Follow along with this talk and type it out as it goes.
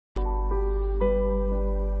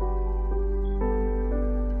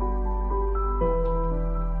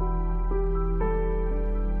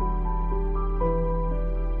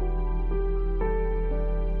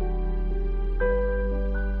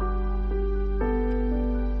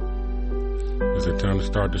Is it time to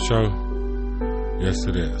start the show? Yes,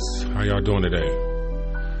 it is. How y'all doing today?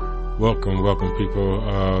 Welcome, people.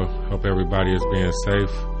 Hope everybody is being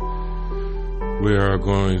safe. We are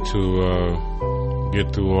going to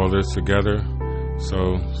get through all this together,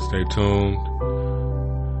 so stay tuned.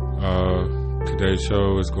 Today's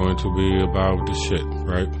show is going to be about the shit,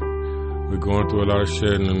 right? We're going through a lot of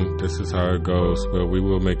shit, and this is how it goes, but we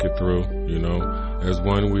will make it through, you know. As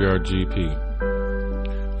one, we are GP.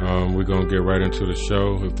 We're going to get right into the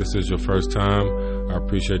show. If this is your first time, I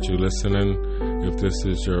appreciate you listening. If this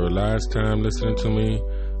is your last time listening to me,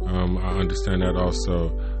 I understand that also.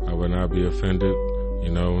 I will not be offended, you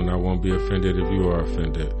know, and I won't be offended if you are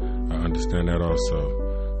offended. I understand that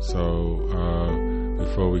also. So,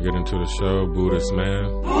 before we get into the show, Buddhist man,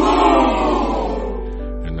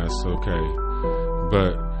 and that's okay.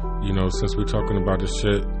 But, you know, since we're talking about this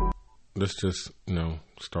shit, let's just, you know,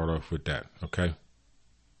 start off with that, okay?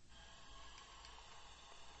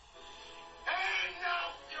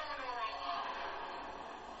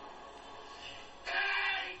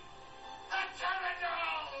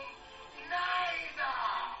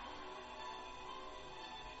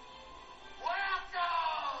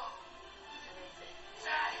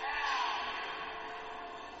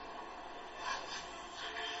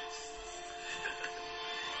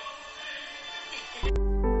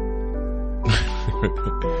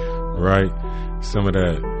 Right, some of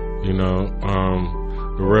that, you know.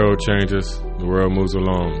 The world changes, the world moves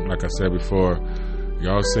along. Like I said before,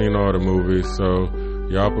 y'all seen all the movies, so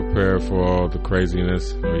y'all prepared for all the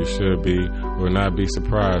craziness, or you should be, or not be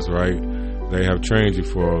surprised, right? They have trained you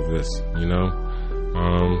for all this, you know.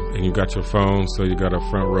 And you got your phone, so you got a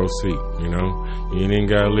front row seat, you know. You ain't even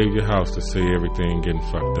gotta leave your house to see everything getting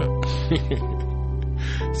fucked up.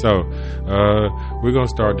 So, we're gonna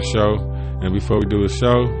start the show. And before we do the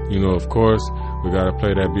show, you know, of course, we got to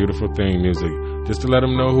play that beautiful theme music just to let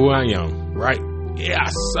them know who I am, right? Yeah,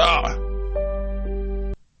 sir.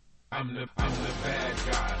 I'm the bad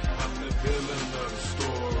guy. I'm the villain of the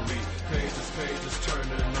story. Pages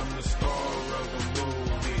turning. I'm the star of the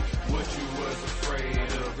movie. What you was afraid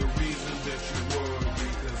of, the reason that you worry,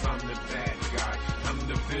 'cause I'm the bad guy. I'm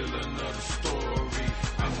the villain of the story.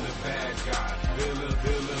 I'm the bad guy. Villain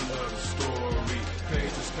of the story.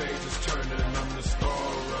 Pages turning. I'm the star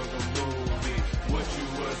of the movie. What you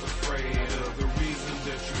was afraid of, the reason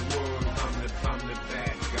that you worry. I'm the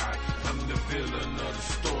bad guy. I'm the villain of the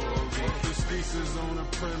story. If this thesis on a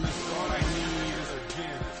premise, all I need is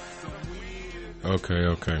again some weed.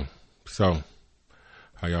 Okay. So,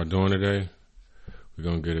 how y'all doing today? We're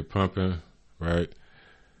gonna get it pumping, right?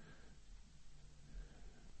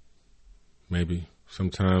 Maybe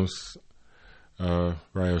sometimes, right?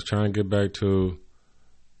 I was trying to get back to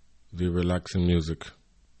the relaxing music.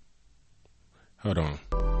 Hold on.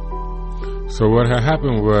 So what had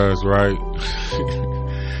happened was, right,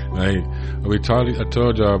 like I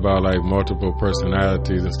told y'all about like multiple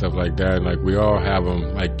personalities and stuff like that. And, like we all have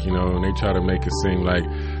them, like, you know, and they try to make it seem like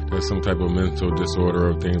there's some type of mental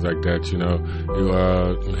disorder or things like that. You know,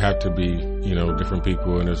 you have to be, you know, different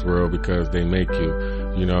people in this world because they make you,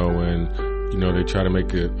 you know, and you know, they try to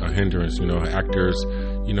make it a hindrance, you know, actors,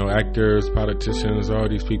 politicians, all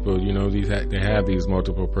these people, you know, they have these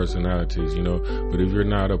multiple personalities, you know, but if you're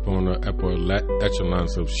not up on the upper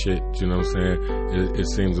echelons of shit, you know what I'm saying, it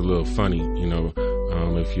seems a little funny, you know,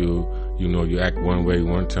 if you act one way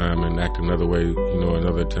one time and act another way, you know,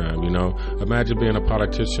 another time, you know. Imagine being a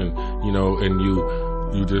politician, you know, and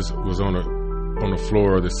you just was on the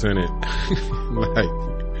floor of the Senate, like,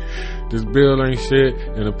 this bill ain't shit,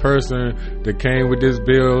 and the person that came with this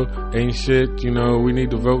bill ain't shit, you know, we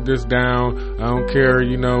need to vote this down, I don't care,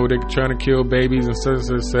 you know, they trying to kill babies and such,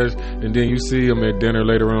 and then you see them at dinner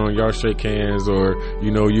later on, y'all shake hands, or,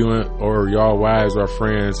 you know, or y'all wives are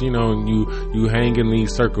friends, you know, and you hang in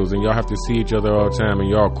these circles, and y'all have to see each other all the time, and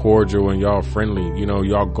y'all cordial, and y'all friendly, you know,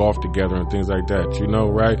 y'all golf together and things like that, you know,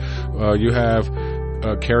 right? You have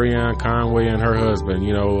Carrie-Ann Conway and her husband,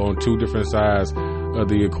 you know, on two different sides of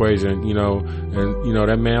the equation, you know, and you know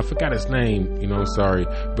that man, I forgot his name, you know, sorry,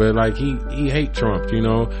 but like he hate Trump, you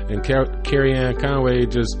know, and Carrie-Ann Conway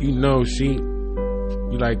just, you know,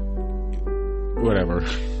 you like whatever,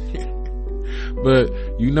 but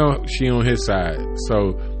you know she on his side,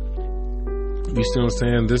 so you see what I'm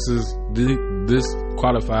saying? This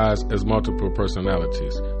qualifies as multiple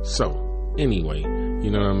personalities. So anyway, you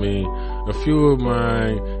know what I mean? A few of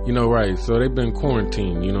my, you know, right, so they've been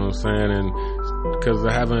quarantined, you know what I'm saying? And because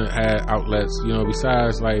I haven't had outlets, you know,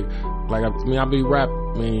 besides like I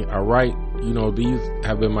write these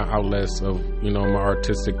have been my outlets of, my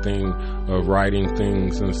artistic thing of writing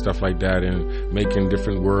things and stuff like that, and making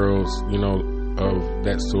different worlds, of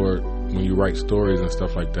that sort when you write stories and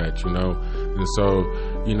stuff like that, and so,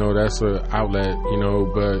 that's an outlet,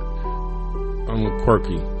 but I'm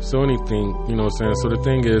quirky. So anything, So the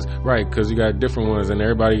thing is, right, because you got different ones and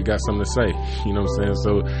everybody got something to say,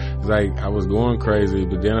 So it's like I was going crazy,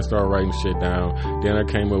 but then I started writing shit down. Then I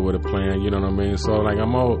came up with a plan, So like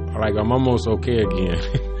I'm almost okay again.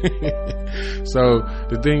 So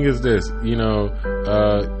the thing is this,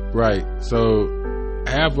 right. So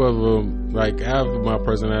half of them, half of my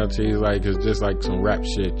personality is just like some rap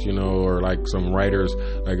shit, or like some writers.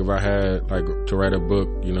 Like if I had to write a book,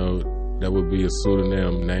 that would be a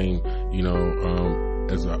pseudonym name,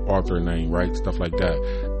 as an author name, right? Stuff like that.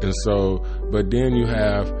 And so, but then you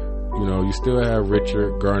have, you still have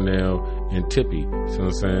Richard, Garnell, and Tippy. So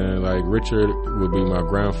I'm saying, Richard would be my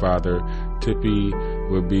grandfather. Tippy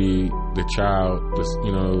would be the child,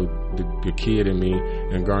 the kid in me.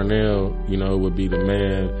 And Garnell, would be the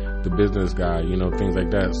man, the business guy, things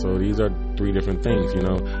like that. So these are three different things,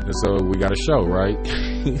 And so we got a show, right?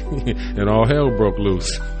 And all hell broke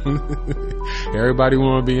loose. Everybody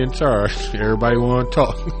want to be in charge. Everybody want to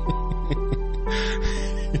talk.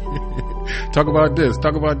 Talk about this,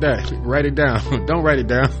 talk about that. Write it down. Don't write it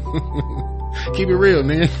down. Keep it real,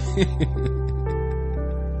 man.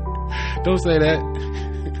 Don't say that.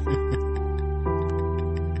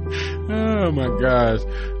 Oh my gosh.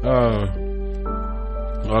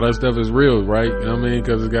 All that stuff is real, right? You know what I mean?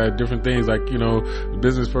 Because it's got different things,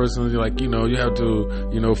 business persons, you have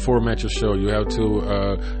to, format your show. You have to,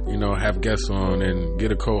 have guests on and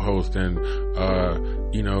get a co-host and, and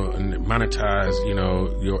monetize,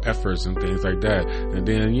 your efforts and things like that. And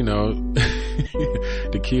then,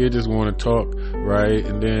 the kid just want to talk, right?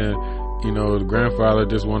 And then, the grandfather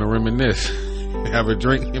just want to reminisce, have a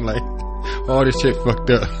drink, and all this shit fucked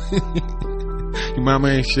up. Your mama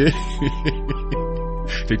ain't shit.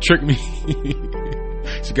 They tricked me.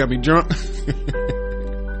 She got me drunk.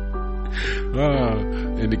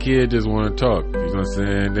 And the kid just want to talk, you know what I'm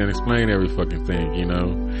saying? Then explain every fucking thing,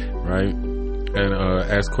 right? And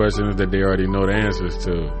ask questions that they already know the answers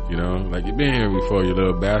to, you've been here before, you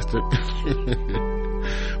little bastard.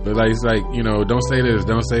 But it's don't say this,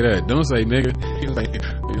 don't say that, don't say nigga.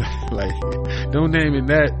 Don't name it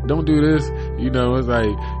that, don't do this, it's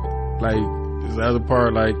this other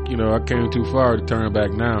part, I came too far to turn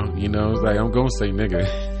back now, it's I'm gonna say nigga,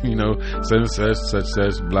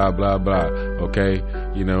 such, blah, blah, blah, okay,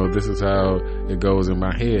 this is how it goes in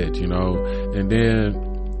my head, and then,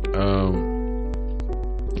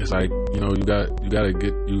 it's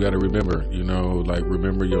you gotta remember,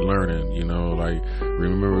 remember your learning,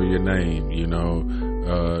 remember your name,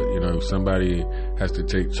 somebody has to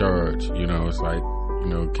take charge, it's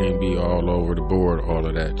can't be all over the board, all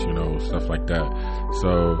of that, stuff like that.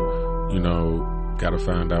 So, gotta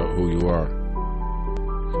find out who you are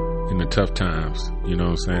in the tough times, you know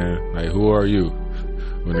what I'm saying? Who are you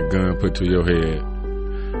when a gun put to your head?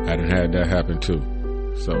 I done had that happen too.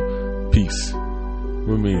 So, peace.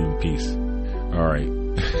 What mean peace? Alright.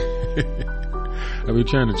 I be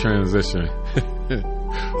trying to transition.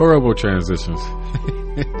 Horrible transitions.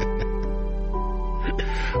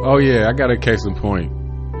 Oh yeah, I got a case in point.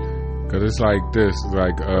 Cause it's this,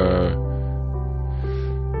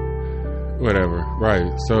 whatever,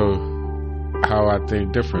 right? So how I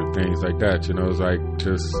think different things like that, it's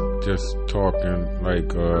just talking,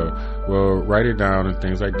 write it down and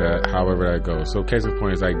things like that, however that goes. So case in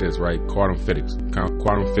point is this, right? Quantum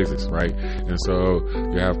physics, right? And so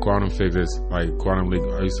you have quantum physics, Quantum League.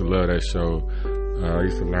 I used to love that show. I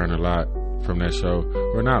used to learn a lot from that show,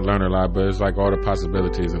 or not learn a lot, but it's all the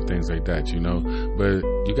possibilities and things like that, but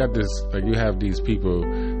you got this, you have these people,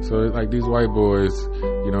 so these white boys,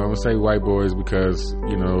 I'm gonna say white boys because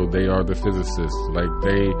they are the physicists,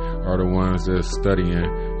 they are the ones that's studying,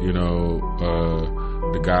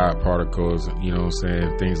 the God particles,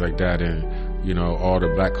 things like that, and all the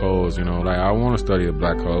black holes, I want to study a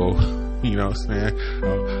black hole. You know what I'm saying?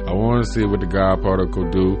 I want to see what the God particle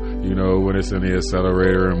do, when it's in the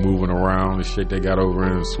accelerator and moving around and shit they got over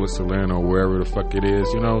in Switzerland or wherever the fuck it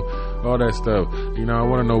is, all that stuff. I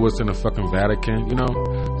want to know what's in the fucking Vatican,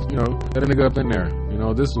 let a nigga up in there.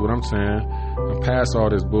 This is what I'm saying. I'm past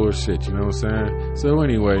all this bullshit, you know what I'm saying? So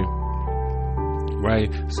anyway,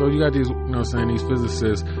 right? So you got these, these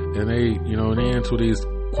physicists, and they, they into these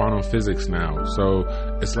quantum physics now. So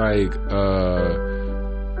it's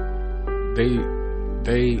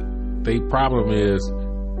they problem is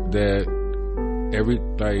that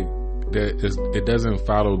it doesn't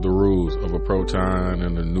follow the rules of a proton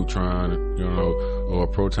and a neutron, or a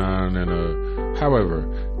proton and a, however,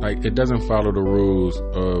 like it doesn't follow the rules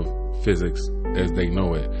of physics as they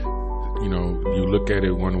know it. You look at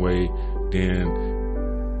it one way, then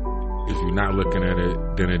if you're not looking at it,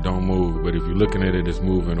 then it don't move. But if you're looking at it, it's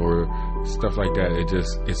moving, or stuff like that.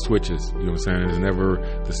 It switches. You know what I'm saying? It's never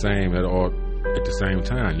the same at all at the same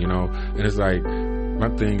time. And it's like, my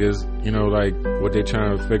thing is, like what they're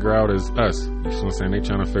trying to figure out is us. You know what I'm saying? They're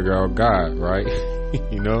trying to figure out God, right?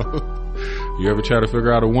 You ever try to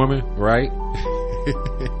figure out a woman, right?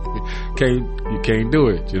 You can't do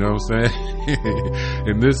it. You know what I'm saying?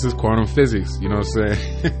 And this is quantum physics. You know what I'm saying?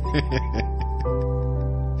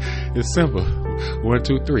 It's simple. 1,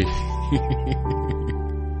 2, 3.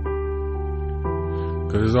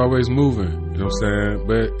 Because it's always moving. You know what I'm saying?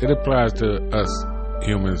 But it applies to us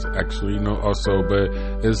humans, actually, also, but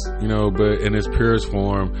it's, but in its purest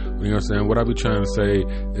form, you know what I'm saying? What I be trying to say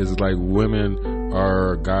is like women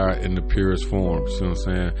are God in the purest form, you know what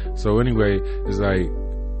I'm saying? So anyway, it's like,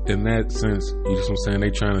 in that sense, you know what I'm saying? They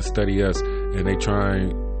trying to study us, and they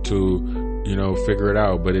trying to, figure it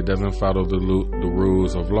out, but it doesn't follow the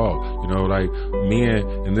rules of law, like men,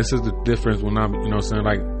 and this is the difference when I'm,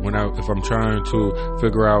 like if I'm trying to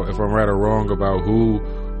figure out if I'm right or wrong about who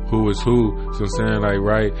is who, so I'm saying, like,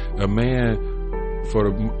 right, a man,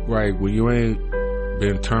 when you ain't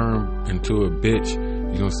been turned into a bitch, you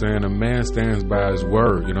know what I'm saying, a man stands by his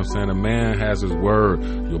word, you know what I'm saying, a man has his word,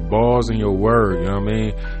 your balls and your word, you know what I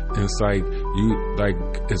mean, and it's like,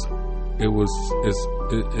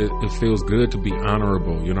 it feels good to be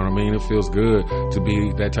honorable, you know what I mean, it feels good to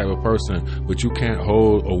be that type of person, but you can't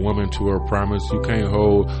hold a woman to her promise, you can't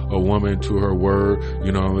hold a woman to her word,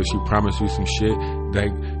 if she promised you some shit,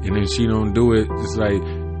 like, and then she don't do it, it's like,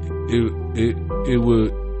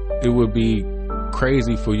 it would be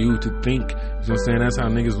crazy for you to think, you know what I'm saying, that's how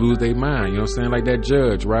niggas lose their mind, you know what I'm saying, like that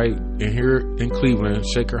judge, right, and here in Cleveland,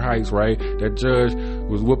 Shaker Heights, right, that judge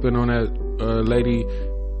was whooping on that lady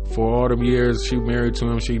for all them years she married to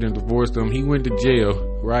him, she done divorced him, he went to jail,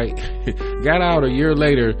 right, got out a year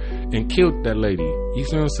later and killed that lady, you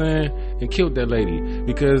see what I'm saying, and killed that lady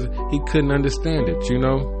because he couldn't understand it,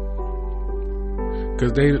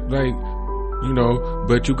 because they, like,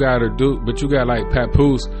 but you got like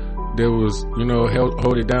Papoose that was,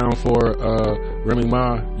 hold it down for Remy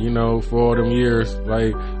Ma, for all them years.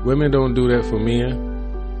 Like, women don't do that for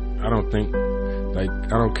men, I don't think. Like,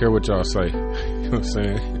 I don't care what y'all say. You know what I'm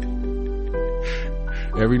saying?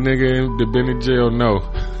 Every nigga that been in jail know.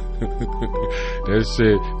 That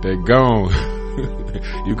shit, they gone.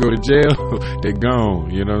 You go to jail, they gone.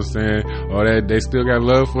 You know what I'm saying? Or that they still got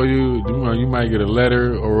love for you. You might get a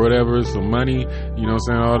letter or whatever, some money. You know what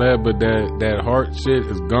I'm saying? All that, but that heart shit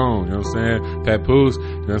is gone. You know what I'm saying? Papoose, you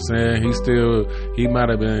know what I'm saying? He might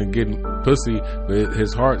have been getting pussy, but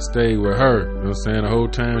his heart stayed with her. You know what I'm saying? The whole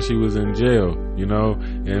time she was in jail.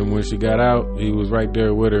 And when she got out, he was right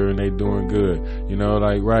there with her, and they doing good.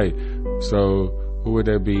 Like, right. So who would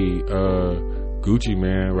that be? Gucci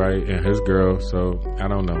Man, right, and his girl. So I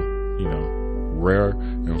don't know, rare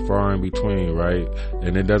and far in between, right?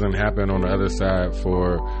 And it doesn't happen on the other side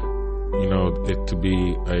for it to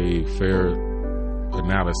be a fair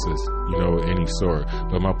analysis, any sort.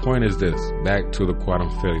 But my point is this: back to the quantum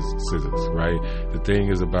physics, right? The thing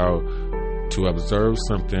is about to observe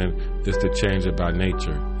something is to change it by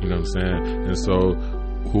nature. You know what I'm saying? And so,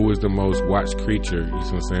 who is the most watched creature? You know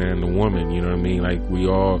what I'm saying? The woman, you know what I mean? Like, we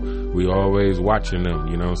always watching them,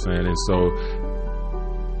 you know what I'm saying? And so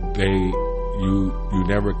you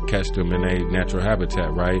never catch them in a natural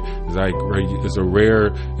habitat, right? It's like, it's a rare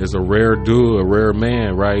dude, a rare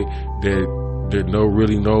man, right? That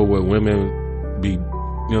really know what women be, you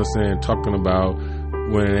know what I'm saying, talking about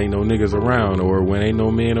when ain't no niggas around, or when ain't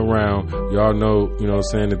no men around. Y'all know, you know what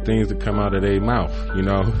I'm saying, the things that come out of their mouth,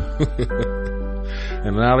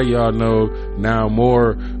 And a lot of y'all know now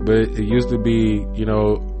more, but it used to be,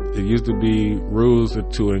 rules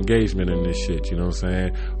to engagement in this shit, you know what I'm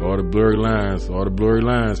saying? All the blurry lines,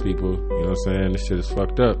 people, you know what I'm saying? This shit is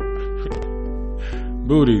fucked up.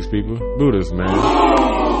 Booties, people. Buddhists, man.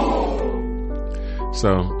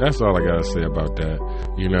 So that's all I gotta say about that.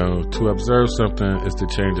 To observe something is to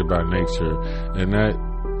change it by nature, and that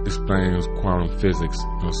explains quantum physics, you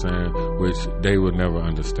know what I'm saying, which they would never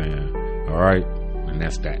understand. Alright? And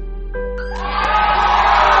that's that.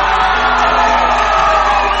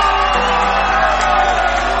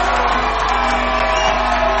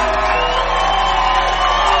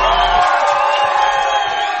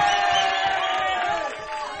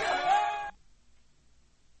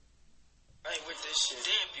 I ain't with this. this shit.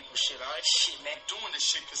 Dead people shit, alright? Shit, man. Doing this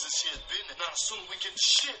shit because this shit's business. Now, as soon as we get the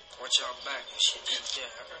shit. Watch y'all back and shit.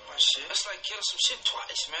 Yeah, I heard my shit. That's like killing some shit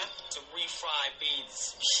twice, man. To refry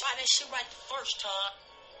beans. Fry that shit right the first time.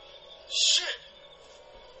 Shit.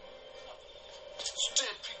 It's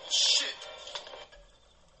dead people's shit.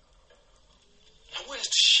 Now, where's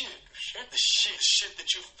the shit? The shit that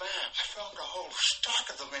you found. I found a whole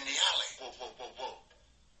stock of them in the alley. Whoa.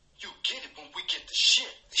 You get it when we get the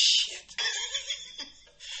shit. The shit. The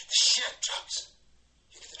shit, drugs.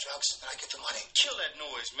 You get the drugs, and I get the money. Kill that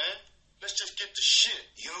noise, man. Let's just get the shit.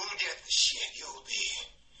 You'll get the shit. You'll be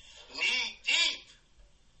knee deep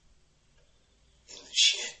in the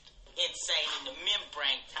shit. Insane in the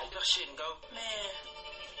membrane. How you shit and go? Man,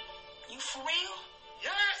 you for real?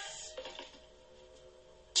 Yes!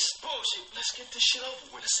 This bullshit. Let's get this shit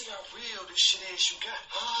over with. Let's see how real this shit is you got.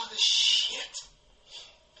 Ah, the shit.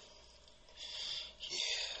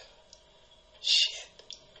 Yeah. Shit.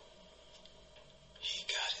 He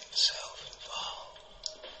got himself involved.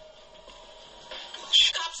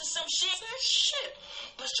 Cops or some shit? Shit.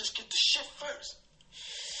 Let's just get the shit first.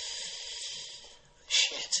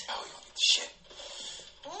 Shit. How we gonna get the shit?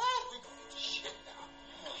 Boy, we gonna get the shit now.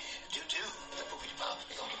 Do. The poopy pop.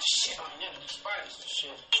 We gonna get the shit. Oh, yeah, the spiders and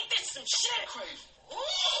shit. Ain't that some shit? Crazy.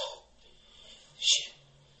 Oh. Shit.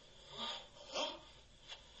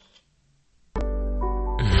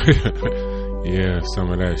 Yeah, some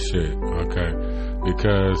of that shit. Okay.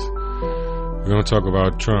 Because we're going to talk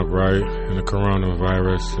about Trump, right? And the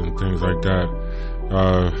coronavirus and things like that.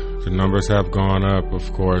 The numbers have gone up,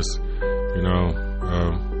 of course. You know,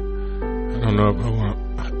 I don't know if I want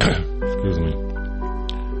to, excuse me.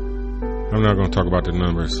 I'm not going to talk about the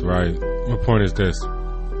numbers, right? My point is this.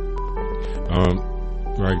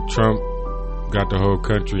 Right, Trump got the whole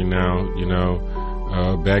country now, you know,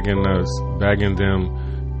 begging them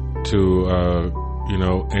to, you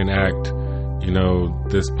know, enact, you know,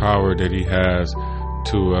 this power that he has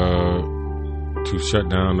to shut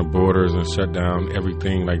down the borders and shut down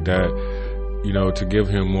everything like that, you know, to give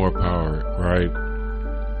him more power, right?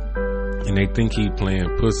 And they think he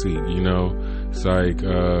playing pussy, you know. It's like,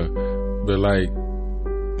 but like,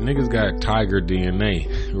 niggas got tiger DNA,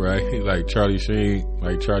 right? Like Charlie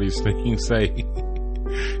Sheen say,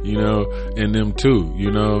 you know, and them too,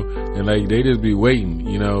 you know, and like they just be waiting,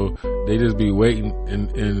 you know, they just be waiting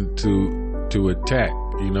and to attack,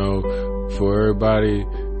 you know, for everybody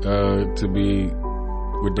to be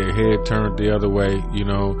with their head turned the other way, you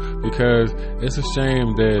know, because it's a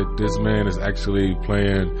shame that this man is actually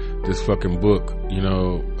playing this fucking book, you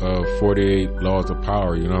know, 48 laws of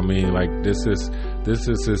power, you know what I mean? Like this is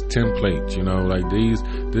his template, you know, like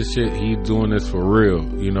this shit, he's doing this for real,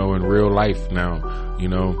 you know, in real life now, you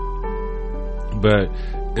know, but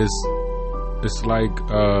it's like,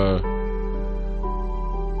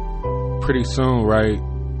 pretty soon, right?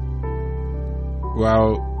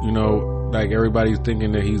 Well, you know, like everybody's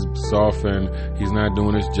thinking that he's soft and he's not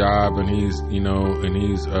doing his job and he's, you know, and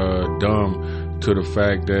he's dumb to the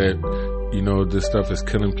fact that, you know, this stuff is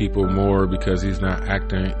killing people more because he's not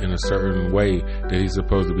acting in a certain way that he's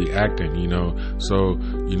supposed to be acting, you know. So,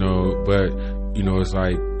 you know, but, you know, it's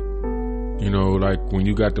like, you know, like when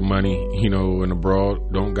you got the money, you know, and the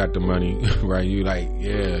broad don't got the money, right? You like,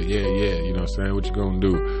 yeah, you know what I'm saying? What you gonna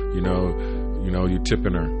do? You know, you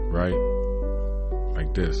tipping her, right?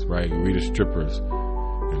 Like this, right? We the strippers,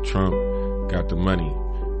 and Trump got the money,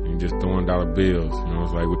 and he just throwing dollar bills. You know,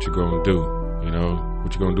 it's like, what you gonna do? You know,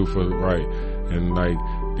 what you gonna do for the right? And like,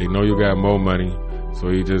 they know you got more money, so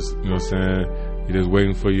he just, you know what I'm saying? He just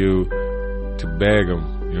waiting for you to beg him.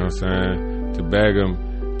 You know what I'm saying? To beg him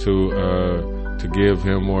to give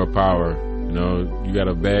him more power. You know, you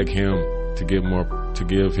gotta beg him to give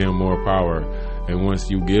him more power. And once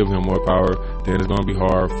you give him more power, then it's going to be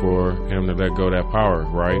hard for him to let go of that power,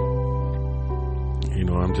 right? You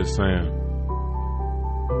know, I'm just saying.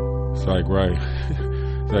 It's like, right.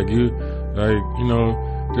 It's like you know,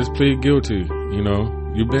 just plead guilty. You know,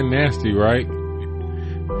 you've been nasty, right?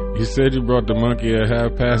 You said you brought the monkey at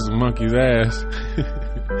half past the monkey's ass.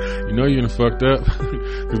 You know you done fucked up.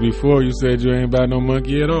 Because before you said you ain't about no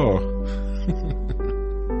monkey at all.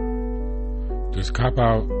 Just cop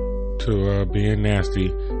out to being nasty,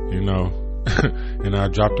 you know, and I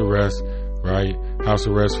drop the rest, right? House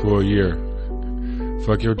arrest for a year.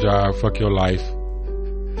 Fuck your job, fuck your life.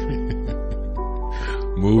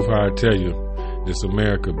 Move how I tell you. This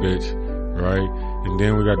America, bitch, right? And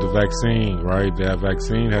then we got the vaccine, right? That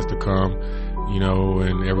vaccine has to come, you know,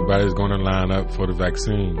 and everybody's going to line up for the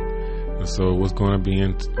vaccine. And so what's going to be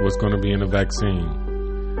in the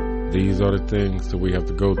vaccine? These are the things that we have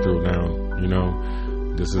to go through now, you know.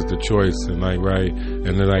 this is the choice. And like, right.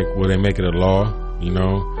 And they're like, will they make it a law, you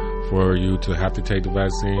know, for you to have to take the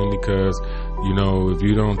vaccine? Because, you know, if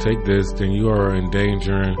you don't take this, then you are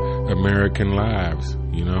endangering American lives,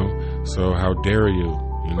 you know. So how dare you,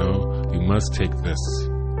 you know, you must take this,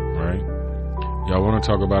 right? Y'all want to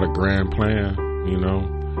talk about a grand plan, you know,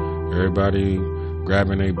 everybody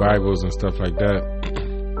grabbing their Bibles and stuff like that.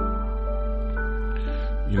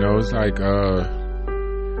 You know, it's like,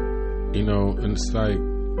 you know, it's like,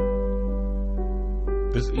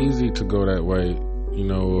 it's easy to go that way, you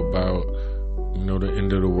know, about, you know, the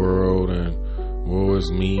end of the world and woe is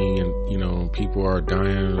me, and, you know, people are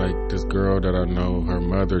dying. Like this girl that I know, her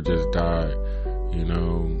mother just died, you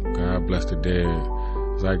know, God bless the dead.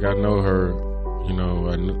 It's like I know her, you know,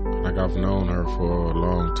 like I've known her for a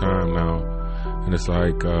long time now, and it's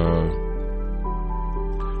like,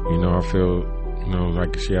 you know, I feel, you know,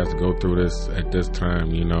 like she has to go through this at this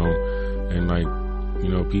time, you know, and like, you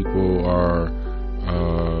know, people are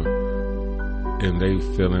in their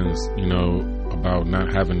feelings, you know, about not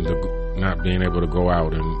being able to go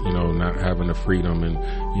out, and, you know, not having the freedom, and,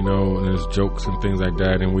 you know, and there's jokes and things like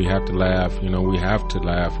that, and we have to laugh, you know, we have to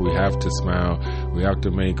laugh, we have to smile, we have to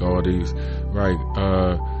make all these, right?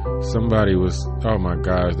 Somebody was, oh my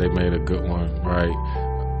gosh, they made a good one, right?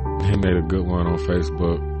 He made a good one on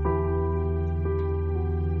Facebook.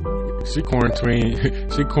 She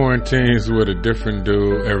quarantines with a different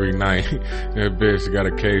dude every night. That bitch got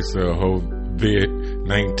a case of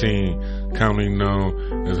COVID-19, commonly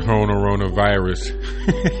known as coronavirus.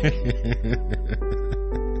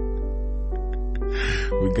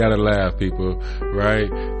 We gotta laugh, people, right?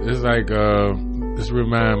 It's like, this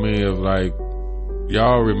remind me of like,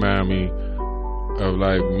 y'all remind me of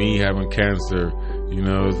like me having cancer. You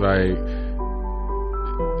know, it's like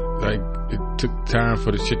it took time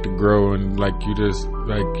for the shit to grow, and like you just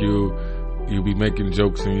like you be making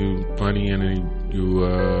jokes and you funny, and then you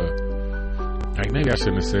like, maybe I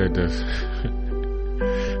shouldn't have said this.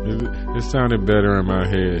 It sounded better in my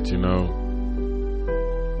head, you know.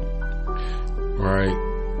 Right.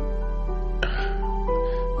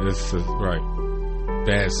 This is right.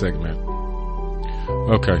 Bad segment.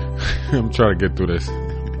 Okay. I'm trying to get through this.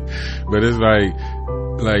 But it's like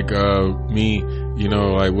me, you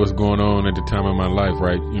know, like what's going on at the time of my life,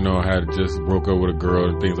 right? You know, I had just broke up with a girl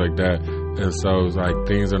and things like that. And so it's like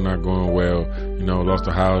things are not going well. You know, lost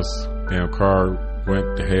a house, damn car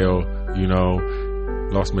went to hell, you know,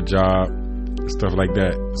 lost my job, stuff like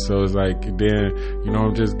that. So it's like, then, you know,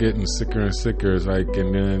 I'm just getting sicker and sicker. It's like,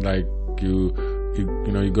 and then like you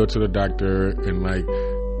know, you go to the doctor, and like,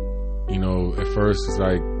 you know, at first it's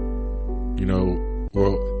like, you know,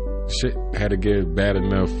 well, shit had to get bad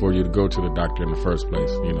enough for you to go to the doctor in the first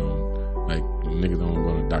place, you know, like niggas don't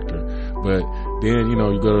go to the doctor. But then, you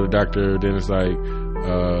know, you go to the doctor, then it's like,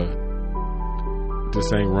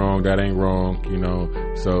 this ain't wrong, that ain't wrong, you know,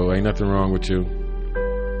 so ain't nothing wrong with you,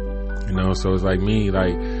 you know. So it's like me,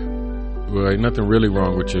 like, well, ain't nothing really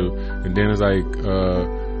wrong with you. And then it's like,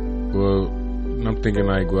 well, I'm thinking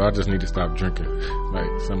like, well, I just need to stop drinking, like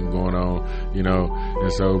something going on, you know.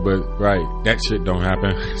 And so, but right, that shit don't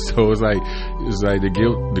happen. So it's like the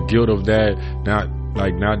guilt of that, not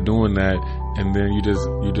doing that, and then you just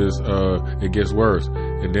it gets worse,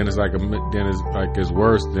 and then it's worse,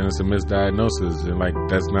 then it's a misdiagnosis, and like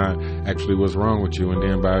that's not actually what's wrong with you, and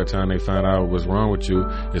then by the time they find out what's wrong with you,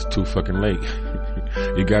 it's too fucking late.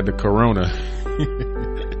 You got the corona.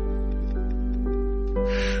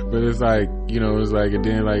 But it's like, you know, it's like, and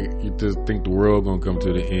then like you just think the world gonna come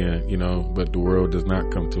to the end, you know, but the world does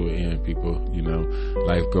not come to an end, people, you know.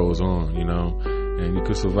 Life goes on, you know, and you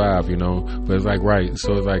can survive, you know. But it's like, right,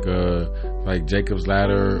 so it's like Jacob's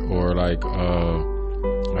Ladder, or like I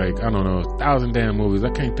don't know, 1,000 damn movies, I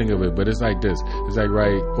can't think of it, but it's like this, it's like,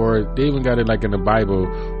 right, or they even got it like in the Bible,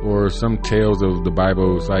 or some tales of the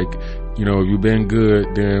Bible. It's like, you know, if you've been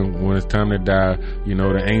good, then when it's time to die, you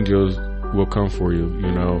know, the angels will come for you, you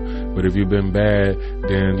know. But if you've been bad,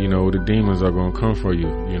 then, you know, the demons are gonna come for you,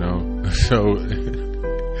 you know. So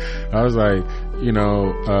I was like, you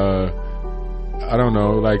know, I don't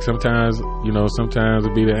know, like sometimes, you know, sometimes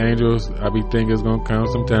it be the angels I be thinking it's gonna come,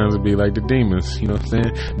 sometimes it be like the demons, you know what I'm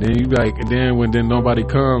saying? Then you be like, and then when nobody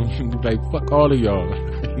comes, you be like, fuck all of y'all.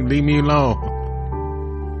 Leave me alone.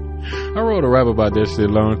 I wrote a rap about that shit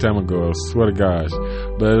a long time ago, I swear to gosh.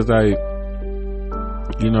 But it's like,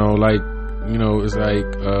 you know, like, you know, it's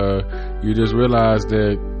like, you just realize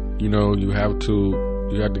that, you know, you have to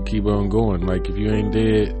keep on going. Like, if you ain't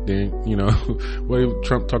dead, then, you know, what did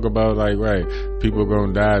Trump talk about? Like, right, people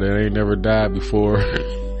gonna die that ain't never died before.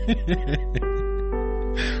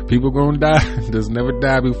 People gonna die. That's never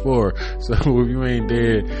died before. So if you ain't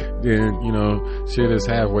dead, then, you know, shit is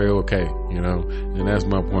halfway okay, you know? And that's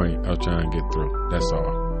my point I'll try and get through. That's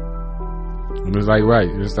all. And it's like, right.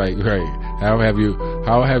 How have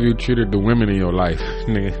you treated the women in your life?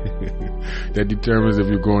 That determines if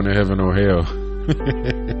you're going to heaven or hell.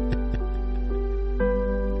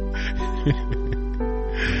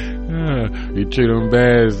 You treat them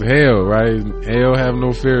bad as hell, right? Hell have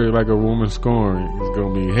no fear like a woman scorned. It's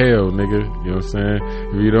gonna be hell, nigga. You know what I'm saying?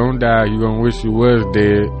 If you don't die, you gonna wish you was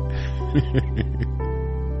dead.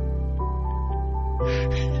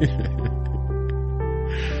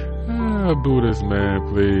 Buddhist, man,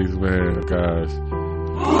 please, man, gosh.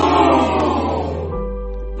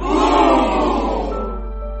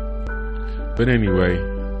 But anyway,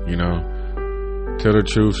 you know, tell the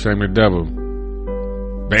truth, shame the devil.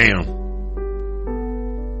 Bam.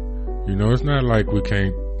 You know, it's not like we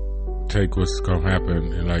can't take what's gonna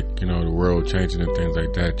happen and, like, you know, the world changing and things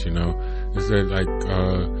like that, you know. It's that, like,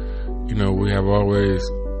 you know, we have always,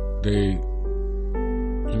 you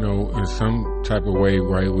know, in some type of way,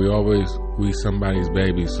 right, we somebody's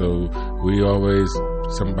baby, so we always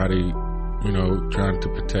somebody, you know, trying to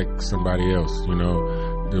protect somebody else, you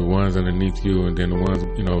know, the ones underneath you, and then the ones,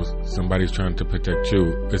 you know, somebody's trying to protect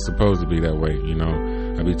you. It's supposed to be that way, you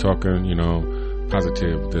know. I be talking, you know,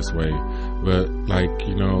 positive this way, but, like,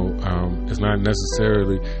 you know, it's not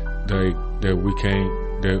necessarily that we can't,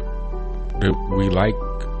 that we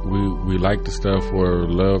like the stuff or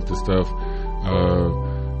love the stuff,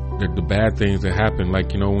 the bad things that happen.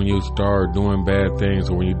 Like, you know, when you start doing bad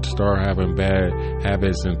things, or when you start having bad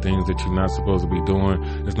habits and things that you're not supposed to be doing,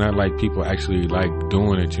 it's not like people actually like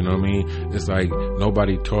doing it, you know what I mean? It's like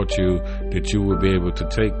nobody taught you that you would be able to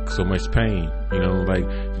take so much pain, you know, like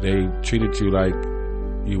they treated you like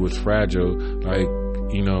you was fragile, like,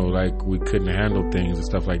 you know, like we couldn't handle things and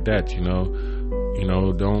stuff like that, you know. You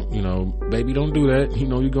know, don't, you know, baby, don't do that. You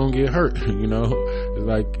know, you're going to get hurt, you know. It's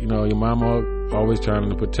like, you know, your mama always trying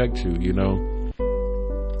to protect you, you know.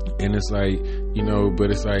 And it's like, you know,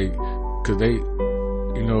 but it's like, because they,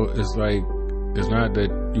 you know, it's like, it's not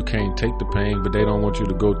that you can't take the pain, but they don't want you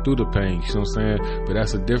to go through the pain. You know what I'm saying? But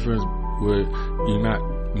that's the difference with you not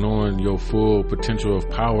knowing your full potential of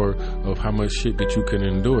power of how much shit that you can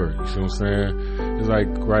endure. You see what I'm saying? It's like,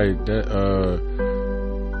 right,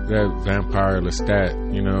 that vampire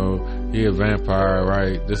Lestat, you know, he a vampire,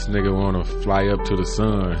 right? This nigga wanna fly up to the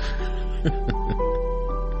sun.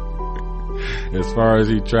 As far as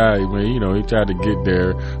he tried, I mean, you know, he tried to get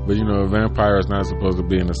there, but, you know, a vampire is not supposed to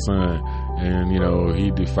be in the sun. And, you know,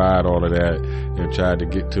 he defied all of that and tried to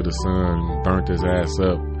get to the sun and burnt his ass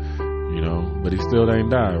up, you know, but he still ain't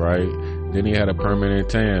die, right? Then he had a permanent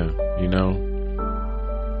tan, you know.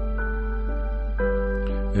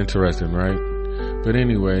 Interesting, right? But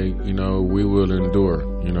anyway, you know, we will endure,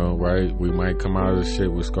 you know, right? We might come out of this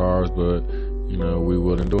shit with scars, but, you know, we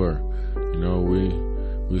will endure. You know,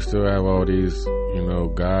 we still have all these, you know,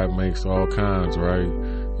 God makes all kinds, right?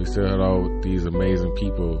 We still have all these amazing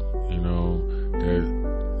people, you know, that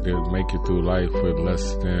make it through life with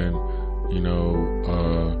less than, you know,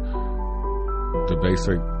 the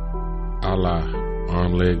basic Allah,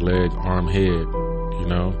 arm, leg, arm, head, you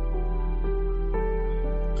know.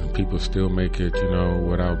 People still make it, you know,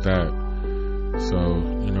 without that. So,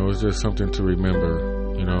 you know, it's just something to remember.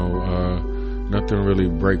 You know, nothing really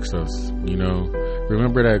breaks us, you know.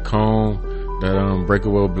 Remember that comb, that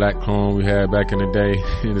unbreakable black comb we had back in the day?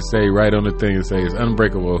 And it say right on the thing, it says it's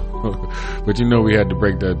unbreakable. But you know we had to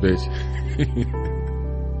break that bitch.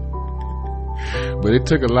 But it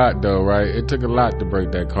took a lot though, right? It took a lot to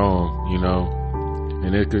break that comb, you know.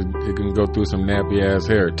 And it can go through some nappy ass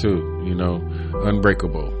hair too, you know.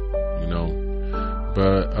 Unbreakable. You know,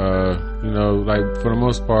 but you know, like for the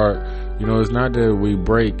most part, you know, it's not that we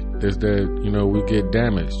break, it's that, you know, we get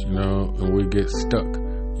damaged, you know, and we get stuck,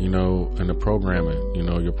 you know, in the programming. You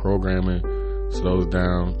know, your programming slows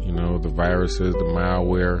down, you know, the viruses, the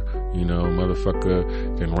malware, you know, motherfucker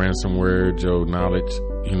then ransomware your knowledge,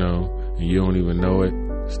 you know, and you don't even know it,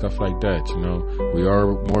 stuff like that, you know. We are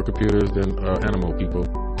more computers than animal people,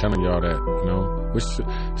 telling y'all that, you know. Which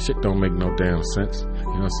shit don't make no damn sense. You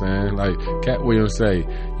know what I'm saying? Like Cat Williams say,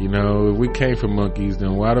 you know, if we came from monkeys,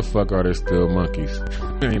 then why the fuck are there still monkeys?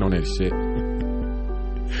 Ain't on that shit.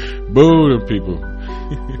 Boo them people.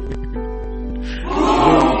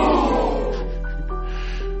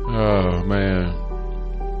 Oh man.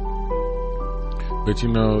 But you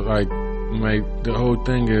know, like the whole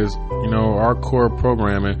thing is, you know, our core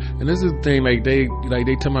programming, and this is the thing, like they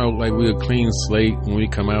talking about like we a clean slate when we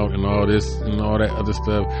come out and all this and all that other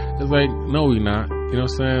stuff. It's like, no, we not. You know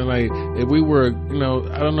what I'm saying? Like, if we were, you know,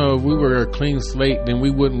 I don't know, if we were a clean slate, then we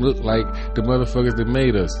wouldn't look like the motherfuckers that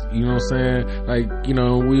made us. You know what I'm saying? Like, you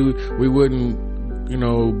know, we wouldn't, you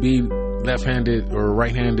know, be left-handed or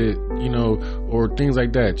right-handed, you know, or things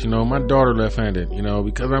like that. You know, my daughter left-handed, you know,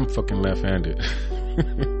 because I'm fucking left-handed.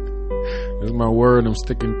 It's my word. I'm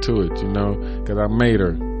sticking to it, you know, because I made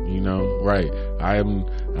her, you know, right. I am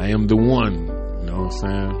the one, you know what I'm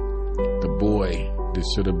saying? The boy that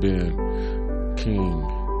should have been king.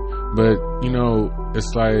 But, you know,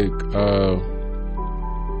 it's like,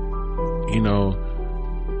 you know,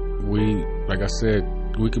 like I said,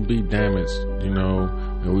 we can be damaged, you know,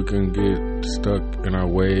 and we can get stuck in our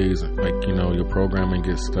ways. Like, you know, your programming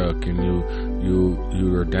gets stuck and you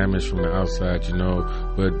are damaged from the outside, you know,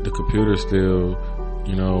 but the computer still,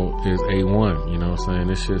 you know, is A1, you know what I'm saying?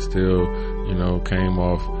 This shit still, you know, came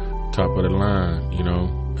off top of the line, you know,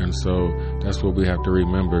 and so that's what we have to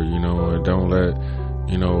remember, you know, and don't let,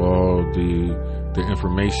 you know, all the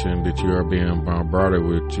information that you are being bombarded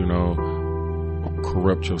with, you know,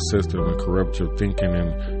 corrupt your system and corrupt your thinking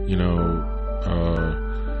and, you know,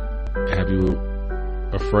 have you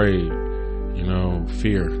afraid, you know,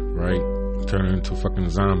 fear, right? Turn into fucking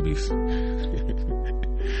zombies.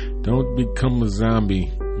 Don't become a zombie.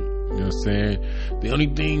 You know what I'm saying? The only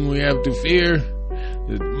thing we have to fear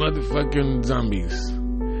is motherfucking zombies.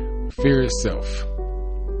 Fear itself.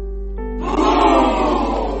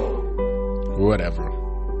 Whatever.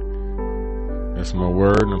 That's my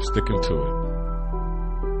word and I'm sticking to it.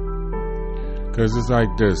 Cause it's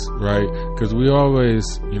like this, right? Cause we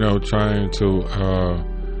always, you know, trying to,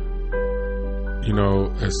 you know,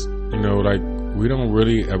 as, you know, like we don't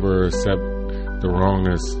really ever accept the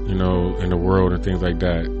wrongness, you know, in the world and things like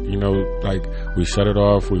that. You know, like we shut it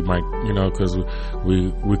off. We might, you know, cause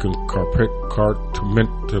we can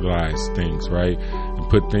compartmentalize things, right? And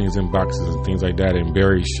put things in boxes and things like that and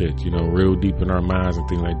bury shit, you know, real deep in our minds and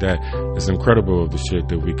things like that. It's incredible the shit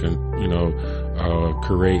that we can, you know,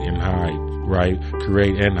 create and hide. Right?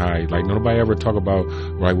 Create and hide. Like nobody ever talk about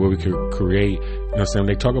like what we can create. You know what I'm saying?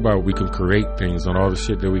 They talk about we can create things on all the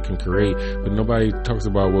shit that we can create, but nobody talks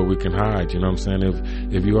about what we can hide. You know what I'm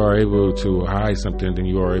saying? If you are able to hide something, then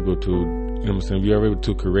you are able to, you know what I'm saying? If you are able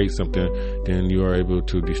to create something, then you are able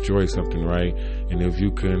to destroy something, right? And if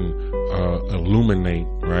you can illuminate,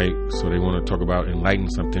 right? So they want to talk about enlighten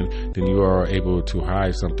something, then you are able to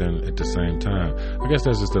hide something at the same time. I guess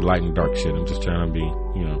that's just the light and dark shit. I'm just trying to be,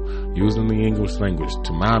 you know, using the English language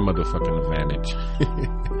to my motherfucking advantage,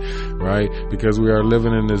 right? Because we are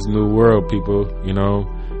living in this new world, people, you know,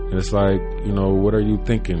 and it's like, you know, what are you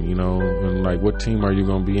thinking, you know, and like what team are you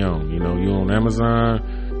going to be on? You know, you on Amazon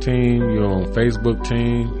team, you on Facebook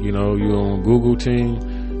team, you know, you on Google team,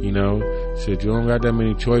 you know, shit, you don't got that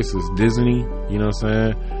many choices. Disney, you know what I'm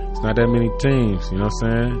saying? It's not that many teams, you know what I'm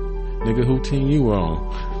saying? Nigga, who team you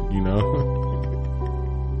on? You know?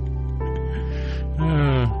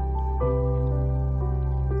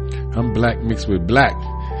 I'm black mixed with black.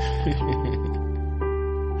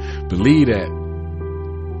 Believe that.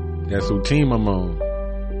 That's who team I'm on.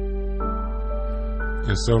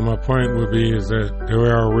 And so my point would be is that they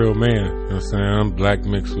are a real man. You know what I'm saying? I'm black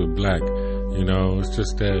mixed with black. You know, it's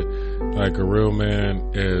just that like a real man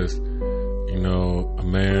is, you know, a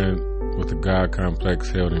man with a God complex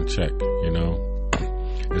held in check, you know.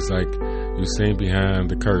 It's like you seen behind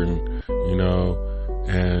the curtain, you know,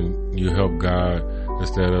 and you help God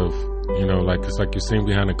instead of, you know, like it's like you seen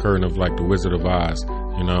behind the curtain of like the Wizard of Oz,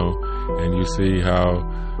 you know, and you see how,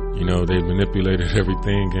 you know, they manipulated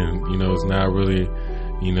everything and, you know, it's not really,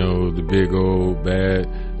 you know, the big old bad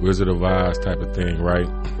Wizard of Oz type of thing, right?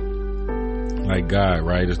 Like God,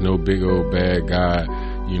 right? There's no big old bad God,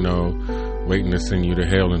 you know, waiting to send you to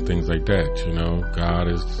hell and things like that, you know. God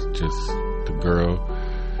is just the girl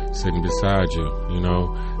sitting beside you, you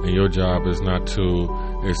know, and your job is not to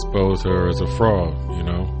expose her as a fraud, you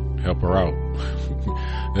know, help her out.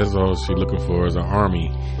 That's all she's looking for is an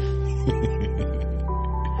army.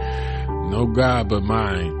 No God but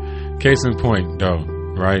mine. Case in point, though,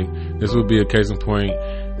 right? This would be a case in point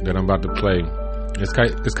that I'm about to play. It's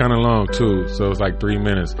kind of long too, so it's like 3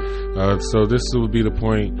 minutes. So this would be the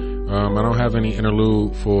point. I don't have any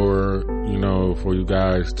interlude for, you know, for you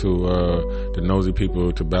guys to the nosy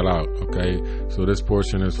people to bail out. Okay, so this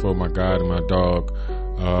portion is for my God and my dog.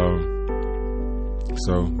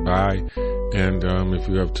 So bye. And if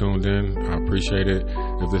you have tuned in, I appreciate it.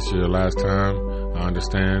 If this is your last time, I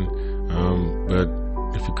understand. But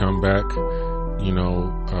if you come back, you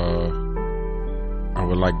know, I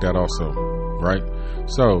would like that also. Right?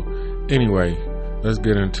 So, anyway, let's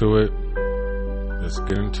get into it.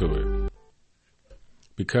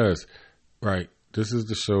 Because, right, this is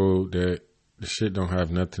the show that the shit don't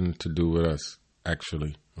have nothing to do with us,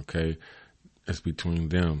 actually, okay? It's between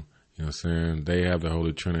them, you know what I'm saying? They have the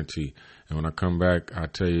Holy Trinity. And when I come back, I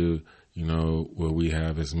tell you, you know, what we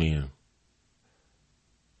have as men.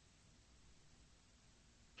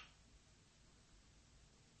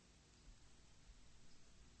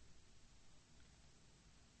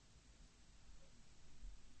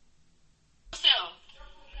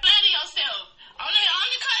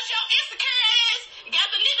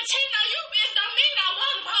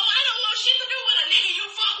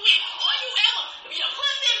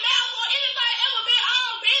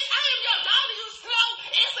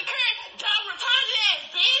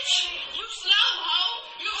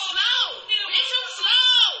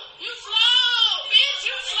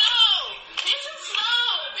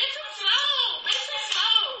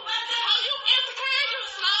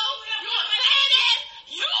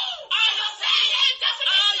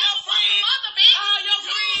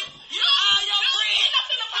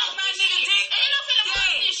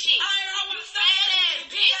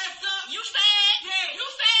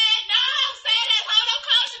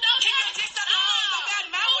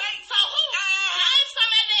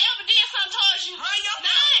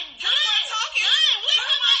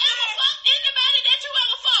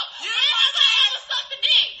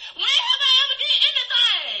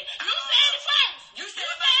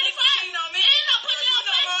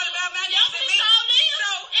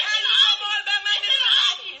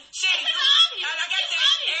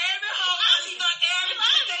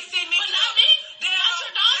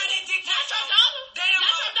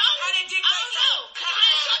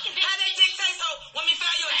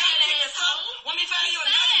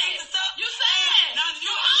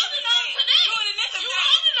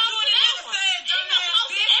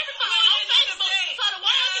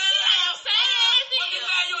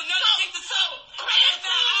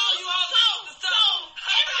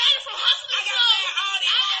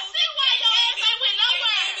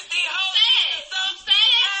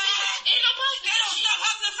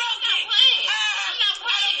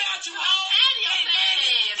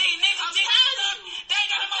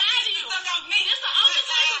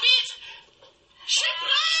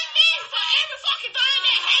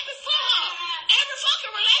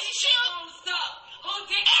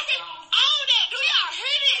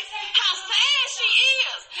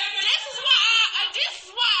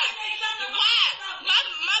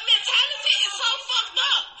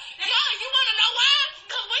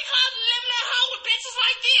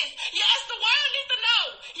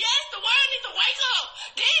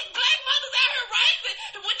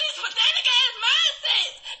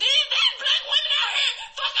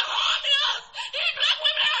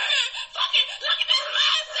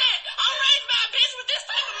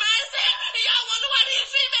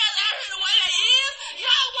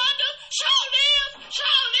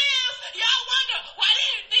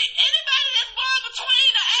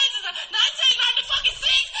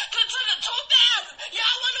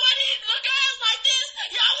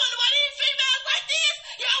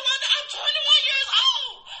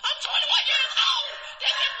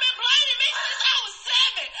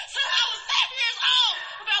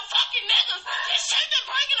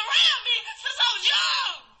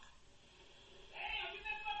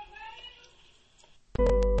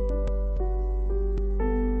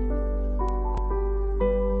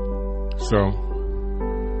 So,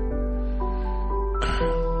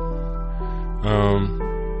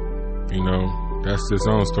 you know, that's his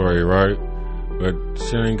own story, right? But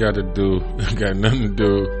shit ain't got nothing to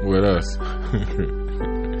do with us.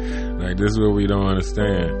 Like, this is what we don't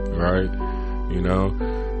understand, right? You know,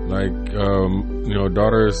 like, you know,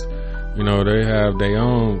 daughters, you know, they have their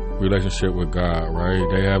own relationship with God, right?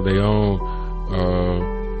 They have their own,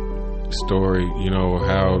 story, you know,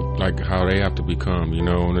 how they have to become, you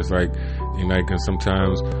know, and it's like, and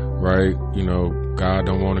sometimes, right, you know, God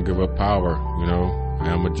don't want to give up power, you know, I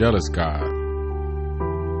am a jealous God.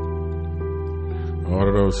 All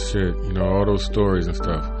of those shit, you know, all those stories and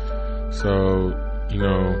stuff. So, you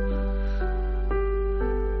know,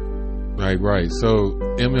 like, right, so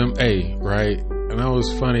MMA, right, and that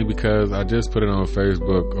was funny because I just put it on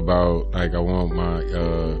Facebook about, like, I want my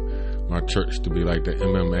church to be like the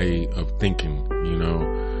MMA of thinking, you know,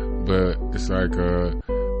 but it's like,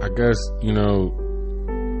 I guess, you know,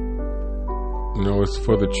 it's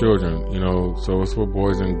for the children, you know, so it's for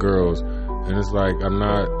boys and girls, and it's like, I'm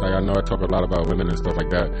not, like, I know I talk a lot about women and stuff like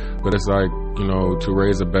that, but it's like, you know, to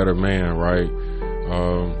raise a better man, right,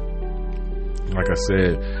 like I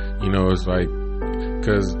said, you know, it's like,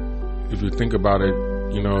 because if you think about it,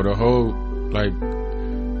 you know, the whole, like,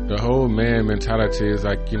 the whole man mentality is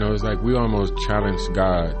like, it's like we almost challenge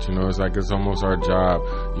God. It's like it's almost our job,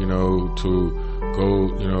 to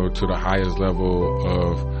go, to the highest level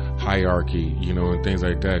of hierarchy, and things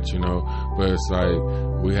like that, But it's like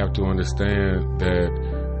we have to understand that,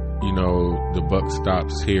 the buck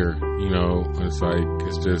stops here, It's like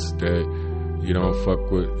it's just that you don't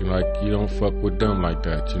fuck with, you don't fuck with them like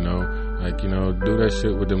that, Like, do that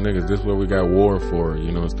shit with them niggas. This is what we got war for,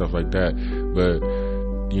 and stuff like that. But,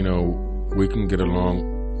 we can get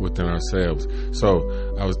along within ourselves.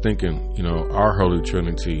 So I was thinking, our Holy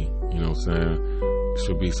Trinity,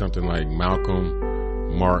 should be something like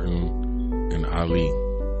Malcolm, Martin, and Ali.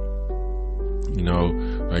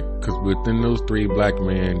 Like, because within those three black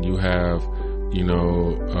men, you have,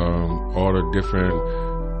 all the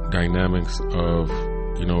different dynamics of,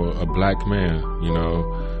 a black man,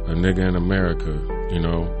 a nigga in America,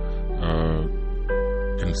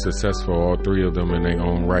 and successful, all three of them in their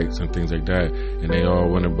own rights and things like that. And they all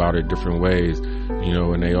went about it different ways,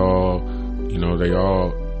 and they all,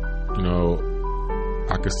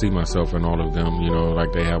 I could see myself in all of them,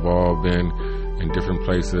 like they have all been in different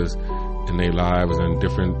places in their lives and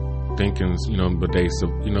different thinkings, but they, it's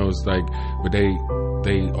like, but they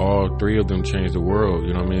all three of them changed the world,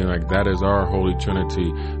 like that is our Holy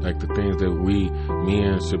Trinity, like the things that we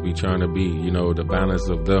men should be trying to be, the balance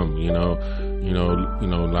of them,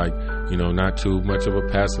 like, not too much of a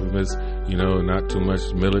pacifist, not too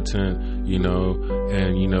much militant,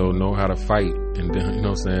 and, know how to fight and then,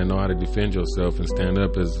 know how to defend yourself and stand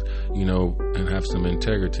up as, and have some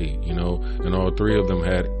integrity, and all three of them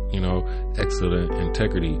had, excellent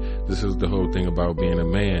integrity. This is the whole thing about being a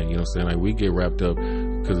man, like we get wrapped up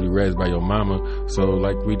because we raised by your mama. So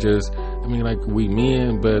like we just, like we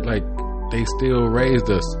men, but like they still raised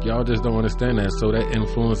us. Y'all just don't understand that. So that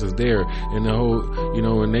influence is there. And the whole,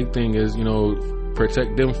 and they thing is,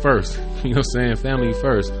 protect them first. Family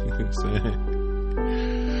first.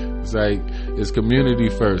 It's like, it's community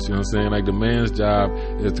first. Like the man's job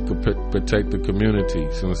is to protect the community.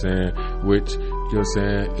 Which,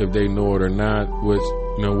 if they know it or not, which,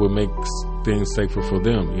 will make things safer for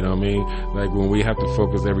them. Like when we have to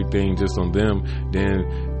focus everything just on them, then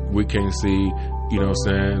we can't see,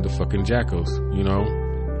 the fucking jackals,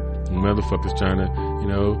 motherfuckers trying to,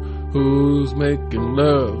 who's making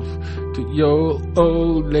love to your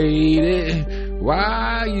old lady?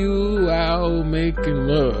 Why you out making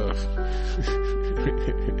love?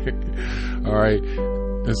 All right.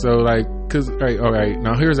 And so like, all right,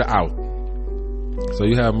 now here's an out. So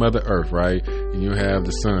you have Mother Earth, right? And you have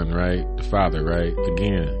the sun, right? The Father, right?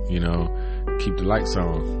 Again, keep the lights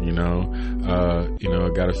on,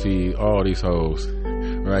 gotta feed all these hoes,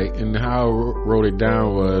 right? And how I wrote it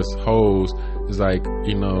down was hoes is like,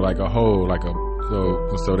 like a hole, like a,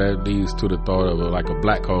 so that leads to the thought of like a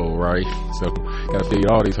black hole, right? So gotta feed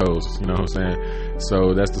all these hoes, you know what I'm saying?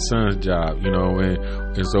 So that's the sun's job,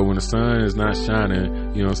 and so when the sun is not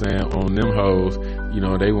shining, you know what I'm saying, on them hoes,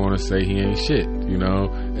 they want to say he ain't shit, and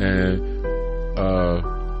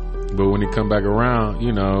but when he come back around,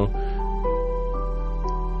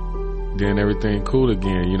 then everything cool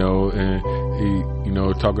again, and he,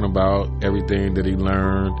 talking about everything that he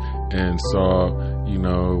learned and saw,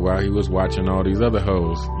 while he was watching all these other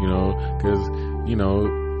hoes, because,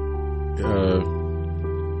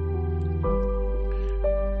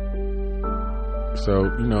 so,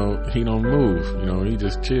 he don't move, he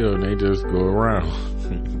just chill and they just go around,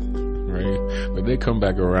 right? But they come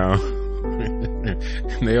back around.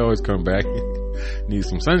 They always come back. Need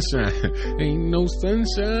some sunshine. Ain't no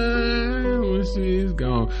sunshine when she's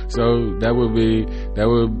gone. So that would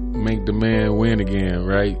make the man win again,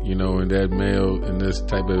 right? And that male in this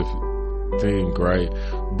type of thing, right?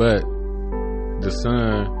 But the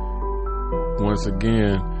sun, once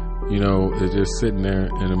again, is just sitting there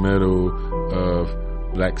in the middle of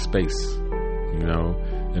black space, in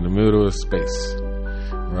the middle of space,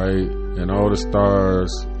 right? And all the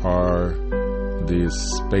stars are these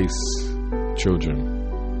space children.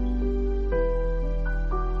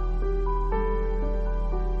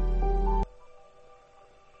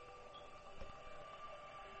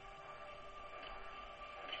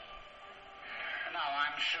 Now,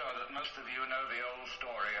 I'm sure that most of you know the old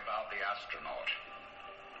story about the astronaut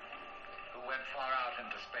who went far out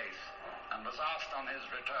into space and was asked on his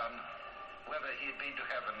return whether he had been to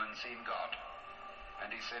heaven and seen God.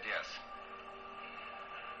 And he said yes.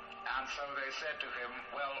 And so they said to him,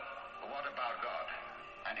 well, what about God?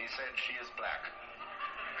 And he said, she is black.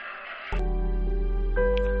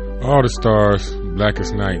 All the stars, black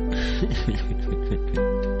as night.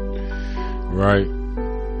 Right?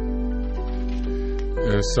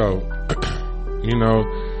 And so,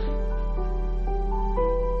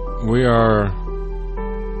 we are,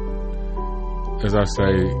 as I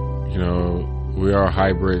say, we are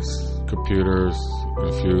hybrids, computers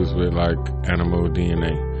infused with like animal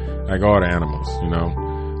DNA, like all the animals,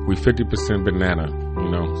 we 50% banana,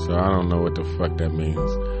 so I don't know what the fuck that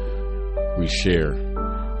means. We share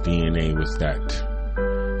DNA with that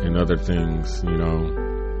and other things,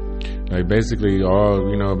 like basically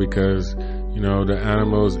all, because the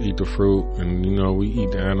animals eat the fruit, and we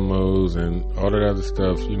eat the animals and all that other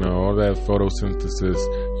stuff, all that photosynthesis,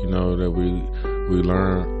 that we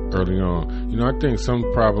learn early on. I think some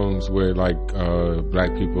problems with like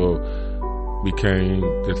black people became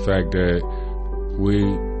the fact that we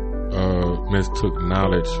mistook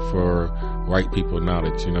knowledge for white people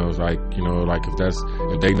knowledge. It's like, like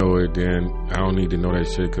if they know it, then I don't need to know that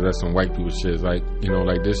shit because that's some white people shit. It's like,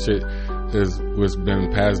 like this shit was been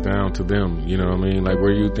passed down to them. You know what I mean? Like,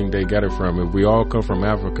 where do you think they got it from? If we all come from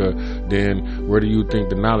Africa, then where do you think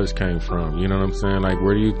the knowledge came from? You know what I'm saying? Like,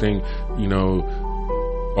 where do you think,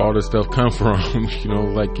 all this stuff come from?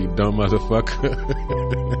 Like, you dumb motherfucker.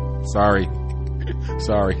 Sorry.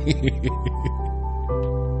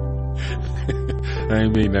 I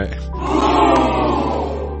ain't mean that.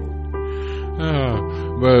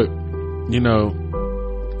 But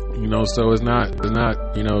so it's not,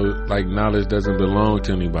 like knowledge doesn't belong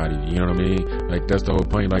to anybody. You know what I mean? Like that's the whole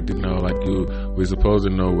point. Like, we're supposed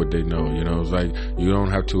to know what they know. It's like you don't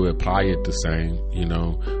have to apply it the same.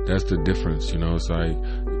 That's the difference. It's like,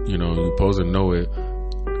 you're supposed to know it.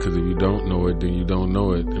 Because if you don't know it, then you don't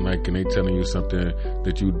know it. And like, and they telling you something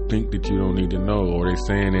that you think that you don't need to know, or they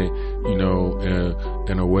saying it,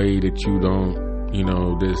 in a way that you don't,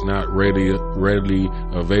 that's not readily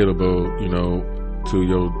available, to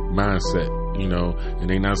your mindset, and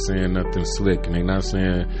they not saying nothing slick, and they not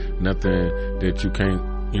saying nothing that you can't,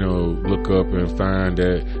 look up and find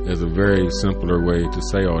that there's a very simpler way to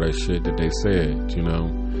say all that shit that they said,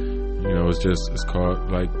 it's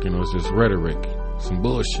called like, it's just rhetoric. Some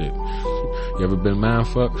bullshit. You ever been mind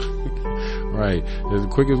fucked? Right. The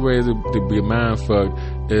quickest way to be mind fucked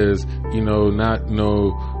is, not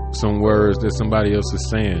know some words that somebody else is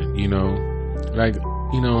saying, like,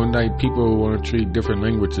 like people want to treat different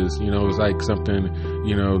languages, it's like something,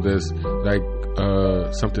 that's like,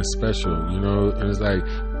 something special, and it's like,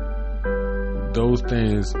 those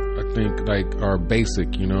things I think like are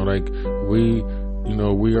basic, like we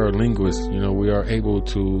are linguists, we are able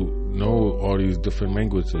to know all these different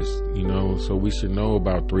languages, so we should know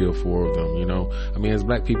about 3 or 4 of them, I mean, as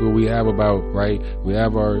black people, we have our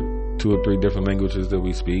 2 or 3 different languages that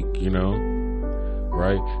we speak,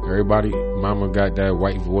 right? Everybody, mama got that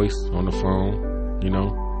white voice on the phone,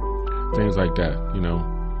 things like that,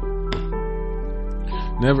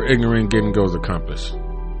 never ignorant, getting goes accomplished.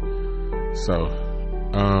 So,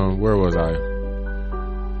 where was I?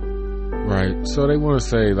 Right, so they want to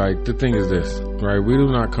say, like, the thing is this, right? We do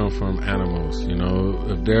not come from animals,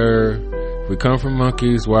 If we come from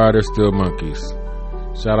monkeys, why are there still monkeys?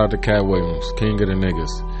 Shout out to Cat Williams, king of the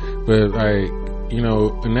niggas. But like,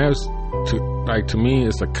 and that's to me,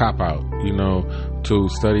 it's a cop out, to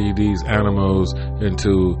study these animals and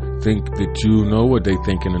to think that what they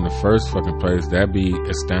thinking in the first fucking place. That'd be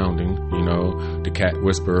astounding, the cat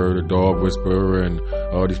whisperer, the dog whisperer, and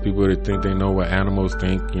all these people that think they know what animals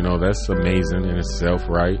think, that's amazing in itself,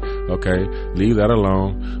 right? Okay, leave that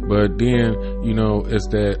alone. But then, it's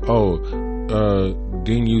that,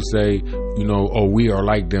 then you say, we are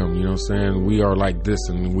like them, you know what I'm saying? We are like this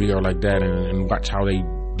and we are like that, and watch how they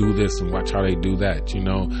do this and watch how they do that,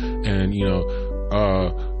 and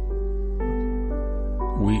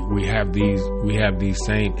we have these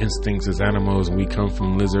same instincts as animals, and we come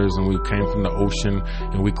from lizards, and we came from the ocean,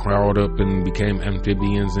 and we crawled up and became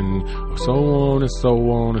amphibians, and so on and so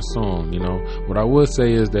on and so on. What I would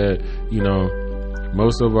say is that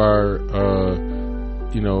most of our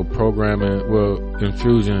programming,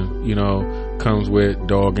 infusion, comes with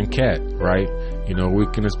dog and cat, right? We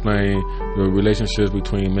can explain the relationships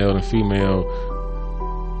between male and female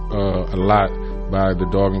a lot by the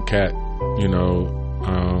dog and cat,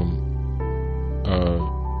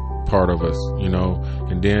 part of us,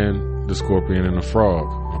 and then the scorpion and the frog,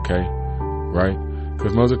 okay, right?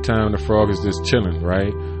 Because most of the time the frog is just chilling,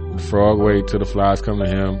 right? The frog wait till the flies come to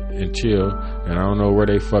him and chill, and I don't know where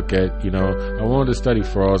they fuck at, I wanted to study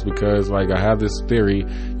frogs because, like, I have this theory,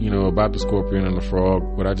 about the scorpion and the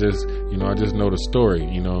frog, but I just know the story,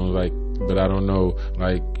 but I don't know,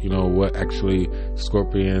 what actually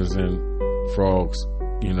scorpions and frogs,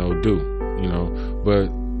 do, but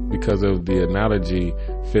because of the analogy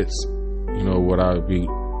fits, what I would be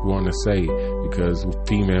wanting to say, because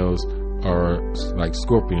females are like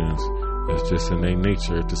scorpions It's just in their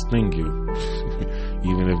nature to sting you,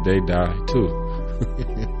 even if they die too.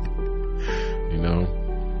 You know.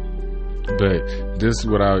 But this is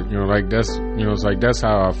what I, like that's, it's like that's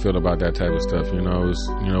how I feel about that type of stuff.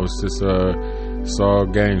 It's just it's all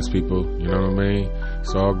games, people. You know what I mean?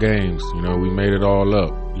 It's all games. We made it all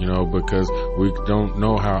up. Because we don't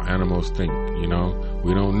know how animals think. We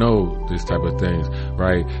don't know this type of things,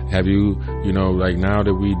 right? Have you, like now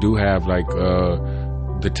that we do have like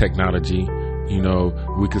the technology,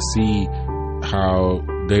 we could see how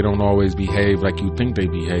they don't always behave like you think they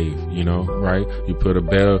behave, right? You put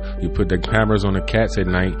the cameras on the cats at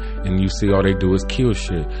night and you see all they do is kill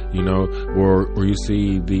shit, or you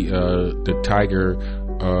see the tiger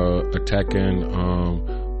attacking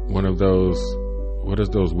one of those, what is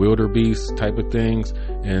those wildebeest type of things,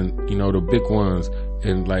 and the big ones,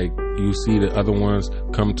 and like you see the other ones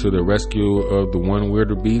come to the rescue of the one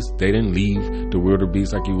wildebeest. They didn't leave the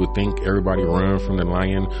wildebeest like you would think. Everybody run from the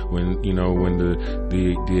lion when when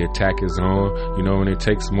the attack is on, and it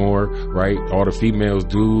takes more, right? All the females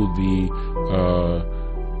do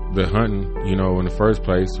the hunting, in the first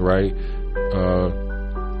place, right?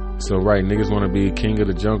 So right, niggas want to be king of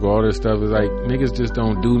the jungle. All this stuff is like niggas just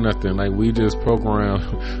don't do nothing. Like we just program,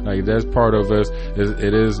 like that's part of us.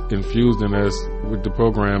 It is infused in us with the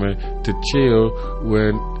programming to chill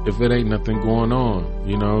when if it ain't nothing going on.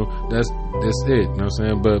 That's it. You know what I'm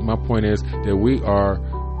saying? But my point is that we are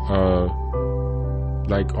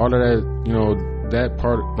like all of that. That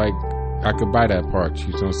part, like I could buy that part. You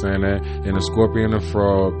know what I'm saying? That and the scorpion and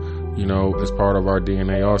frog, is part of our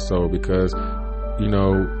DNA also because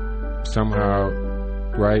somehow,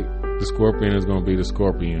 right, the scorpion is going to be the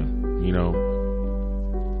scorpion,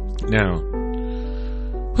 Now,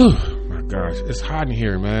 my gosh, it's hot in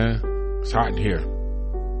here, man. It's hot in here.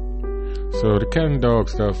 So the cat and dog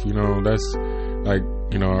stuff, that's like,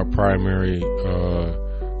 our primary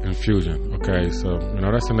infusion. Okay, so,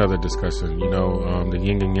 that's another discussion, the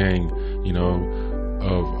yin and yang,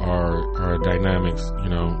 of our dynamics,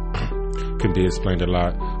 can be explained a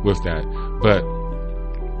lot with that. But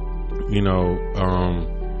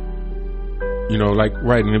like,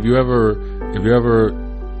 right, and if you ever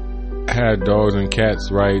had dogs and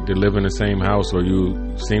cats, right, that live in the same house, or you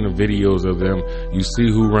seen the videos of them, you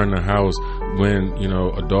see who run the house when,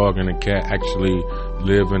 a dog and a cat actually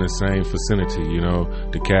live in the same vicinity,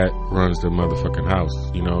 the cat runs the motherfucking house,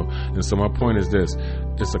 and so my point is this,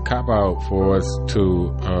 it's a cop-out for us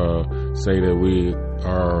to say that we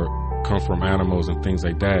come from animals and things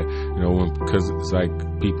like that, because it's like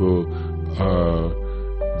people,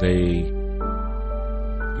 they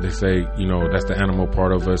say, that's the animal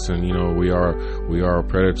part of us, and we are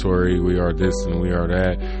predatory, we are this and we are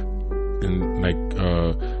that, and like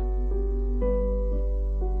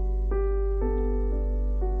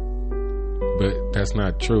but that's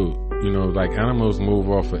not true. Like animals move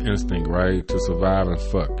off of instinct, right, to survive and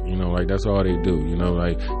fuck, like that's all they do,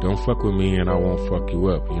 like don't fuck with me and I won't fuck you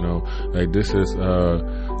up, like this is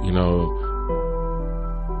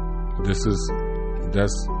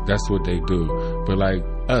that's what they do. But like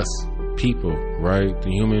us people, right, the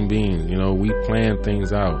human beings, we plan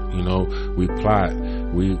things out, we plot,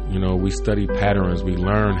 we study patterns, we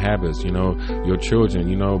learn habits, your children,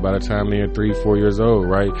 by the time they're 3-4 years old,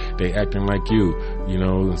 right, they acting like you,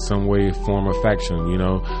 in some way, form of faction,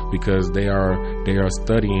 because they are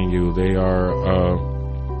studying you, they are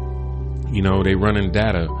they running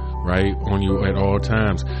data, right, on you at all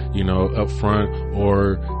times, up front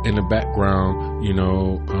or in the background,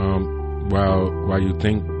 while you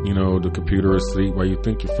think, the computer is asleep, while you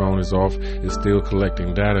think your phone is off, it's still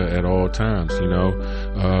collecting data at all times,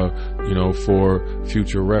 for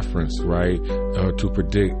future reference, right, to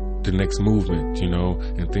predict the next movement,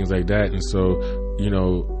 and things like that. And so,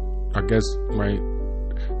 I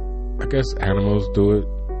guess animals do it,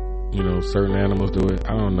 certain animals do it.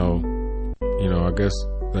 I don't know, I guess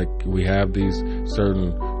like we have these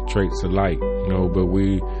certain traits alike, but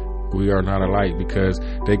we are not alike because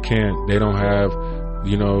they don't have,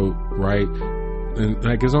 right, and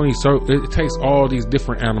like it's only so it takes all these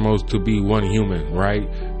different animals to be one human, right,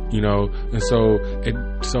 and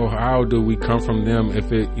so how do we come from them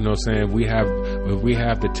if it, saying if we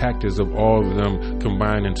have the tactics of all of them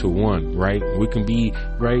combined into one, right, we can be,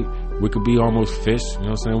 right, we could be almost fish,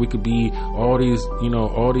 we could be all these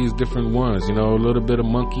different ones, a little bit of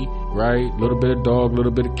monkey, right, a little bit of dog, a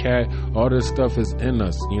little bit of cat, all this stuff is in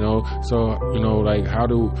us, so like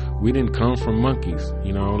we didn't come from monkeys,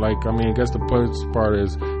 like, I mean, I guess the first part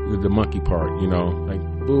is the monkey part, like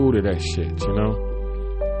boo to that shit,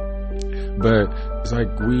 but it's like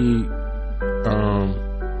we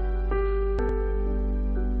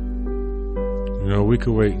we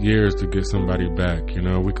could wait years to get somebody back.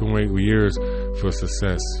 We can wait years for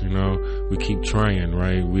success. We keep trying,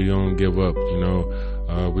 right? We don't give up. We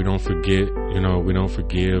don't forget. We don't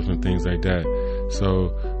forgive and things like that.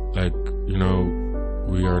 So, like,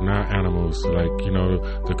 we are not animals. Like,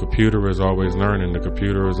 the computer is always learning. The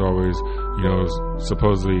computer is always,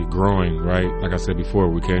 supposedly growing, right? Like I said before,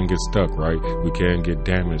 we can't get stuck, right? We can't get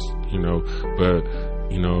damaged, but,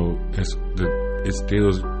 it still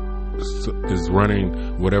is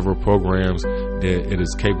running whatever programs that it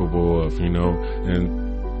is capable of, and,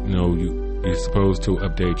 you're supposed to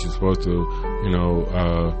update. You're supposed to,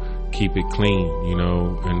 keep it clean,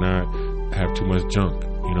 and not have too much junk,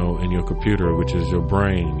 in your computer, which is your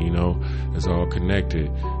brain, it's all connected.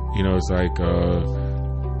 It's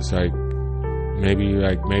like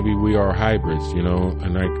maybe we are hybrids,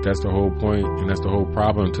 and like that's the whole point, and that's the whole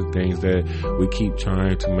problem to things, that we keep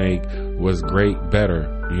trying to make what's great better,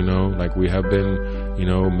 like we have been,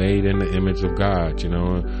 made in the image of God,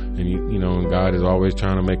 and God is always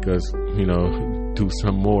trying to make us, do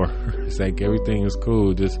some more. It's like everything is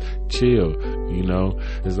cool, just chill,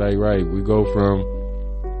 it's like, right, we go from,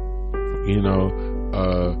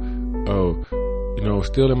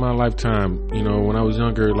 still in my lifetime, when I was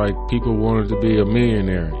younger, like, people wanted to be a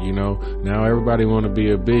millionaire, now everybody want to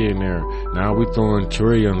be a billionaire. Now we throwing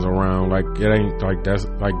trillions around, like, it ain't, like, that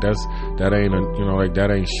ain't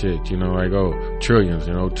that ain't shit, like, oh, trillions,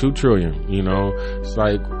 2 trillion, it's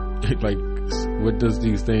like, what does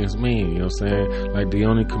these things mean? You know what I'm saying? Like, the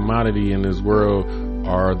only commodity in this world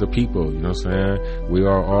are the people, you know what I'm saying? We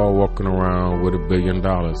are all walking around with $1 billion, you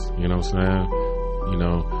know what I'm saying?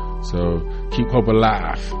 So keep hope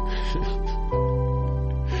alive.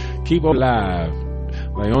 Keep hope alive.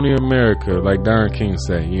 Like, only America, like Darren King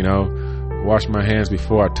say, wash my hands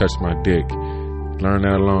before I touch my dick. Learned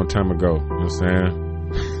that a long time ago, you know what I'm saying?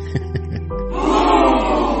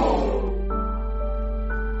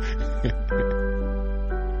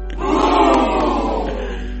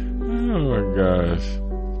 Oh my gosh.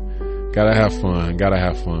 Gotta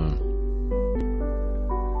have fun.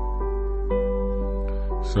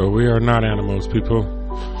 So we are not animals, people.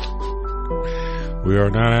 We are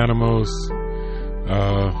not animals.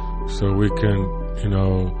 So we can,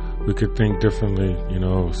 we could think differently,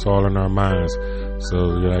 it's all in our minds. So,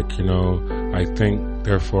 like, I think,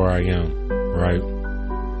 therefore I am, right?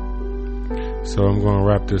 So I'm going to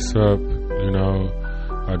wrap this up.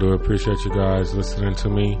 I do appreciate you guys listening to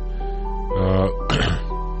me.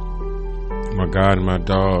 My God and my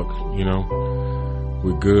dog,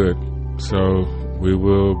 we're good. So we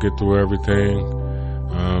will get through everything,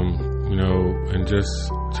 and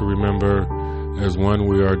just to remember, as one,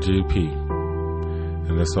 we are GP.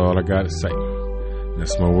 And that's all I got to say.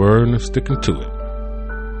 That's my word, and I'm sticking to it.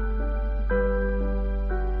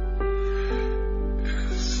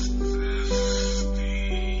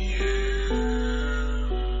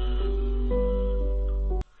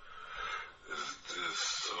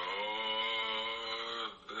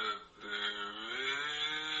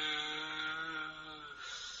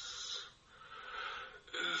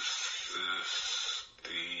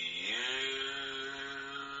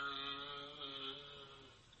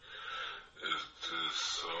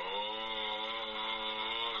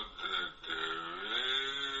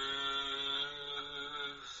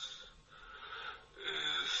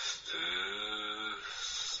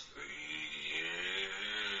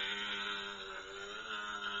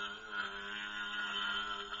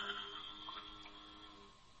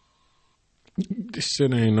 This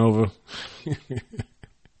shit ain't over.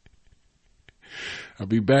 I'll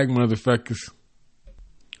be back, motherfuckers.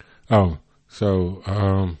 Oh, so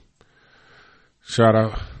shout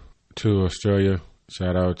out to Australia.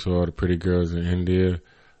 Shout out to all the pretty girls in India,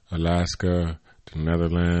 Alaska, the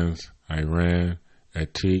Netherlands, Iran,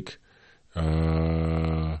 Attique,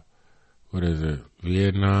 what is it?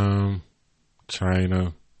 Vietnam,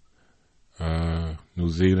 China, New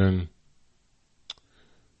Zealand,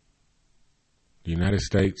 the United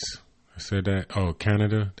States. I said that. Oh,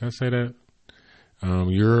 Canada. Did I say that?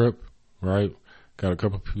 Europe, right? Got a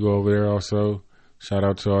couple people over there also. Shout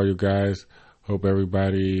out to all you guys. Hope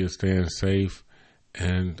everybody is staying safe.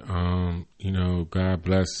 And, God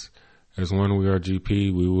bless. As one, we are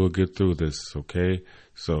GP. We will get through this, okay?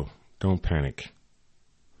 So, don't panic.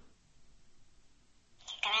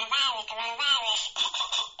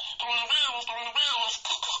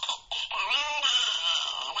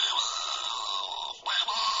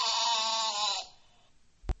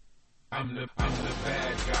 I'm the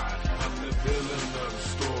bad guy. I'm the villain of the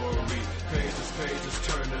story. Pages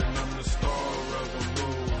turning. I'm the star of the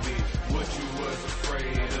movie. What you was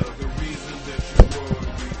afraid of, the reason that you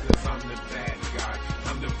worry, 'cause I'm the bad guy.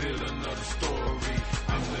 of the story.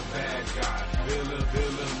 I'm the bad guy, villain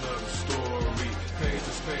of the story.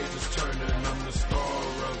 Pages turning, I'm the star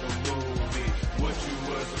of the movie. What you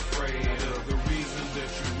was afraid of, the reason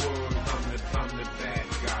that you were. I'm the bad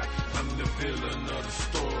guy, I'm the villain of the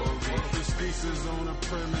story. If this piece is on a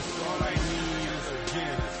premise, all I need is a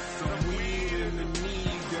Guinness, some weed in the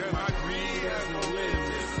need, girl, my greed has no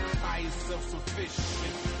limits. I am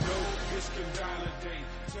self-sufficient, no fish can validate.